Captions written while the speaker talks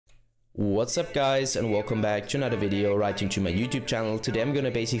What's up guys, and welcome back to another video right into my YouTube channel. Today I'm gonna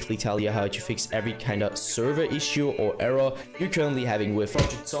basically tell you how to fix every kind of server issue or error you're currently having with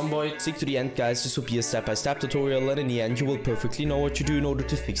Project Zomboid. Stick to the end guys, this will be a step-by-step tutorial, and in the end you will perfectly know what to do in order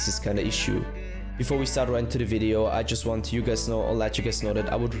to fix this kind of issue. Before we start right into the video, I just want to let you guys know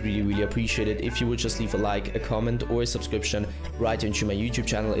that I would really appreciate it if you would just leave a like, a comment or a subscription right into my YouTube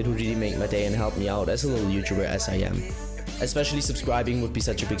channel. It would really make my day and help me out as a little YouTuber as I am. Especially subscribing would be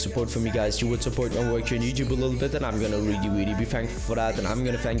such a big support for me guys. You would support my work here on YouTube a little bit, and I'm gonna really be thankful for that, and I'm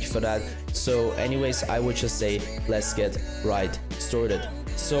gonna thank you for that. So anyways, I would just say let's get right started.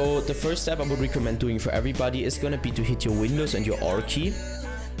 So the first step I would recommend doing for everybody is gonna be to hit your Windows and your R key.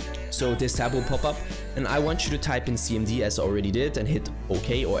 So this tab will pop up, and I want you to type in CMD as I already did and hit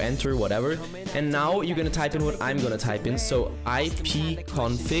OK or enter, whatever. And now you're gonna type in what I'm gonna type in. So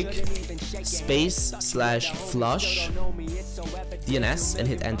ipconfig /flush DNS and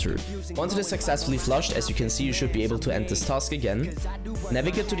hit enter. Once it is successfully flushed, as you can see, you should be able to end this task again.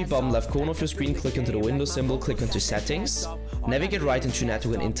 Navigate to the bottom left corner of your screen, click into the Windows symbol, click into settings, navigate right into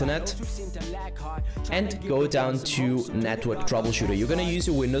network and internet, and go down to network troubleshooter. You're gonna use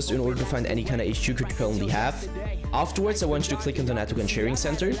your Windows in order to find any kind of issue you could currently have. Afterwards, I want you to click into network and sharing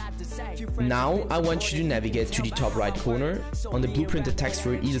center. Now I want you to navigate to the top right corner. On the blueprinted text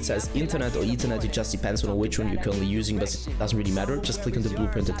where either says internet or ethernet, it just depends on which one you're currently using, but it doesn't really matter. Just click on the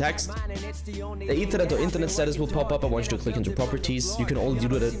blueprinted text. The ethernet or internet status will pop up. I want you to click into properties. You can only do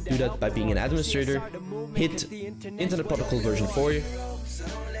that by being an administrator. Hit internet protocol version 4.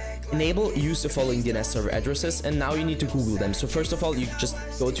 Enable use the following DNS server addresses, and now you need to Google them. So first of all, you just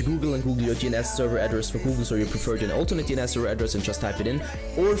go to Google and Google your DNS server address for Google, so you prefer an alternate DNS server address and just type it in,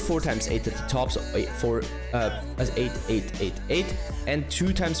 or 4 times 8 at the top, so 8888, and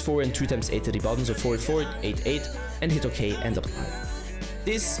 2 times 4 and 2 times 8 at the bottom, so 4488, and hit OK and apply.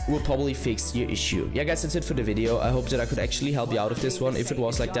 This will probably fix your issue. Yeah guys, that's it for the video. I hope that I could actually help you out of this one. If it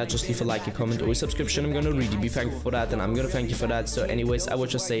was like that, just leave a like, a comment or a subscription. I'm gonna really be thankful for that, and I'm gonna thank you for that. So anyways, I would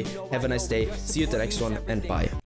just say have a nice day, see you at the next one, and bye.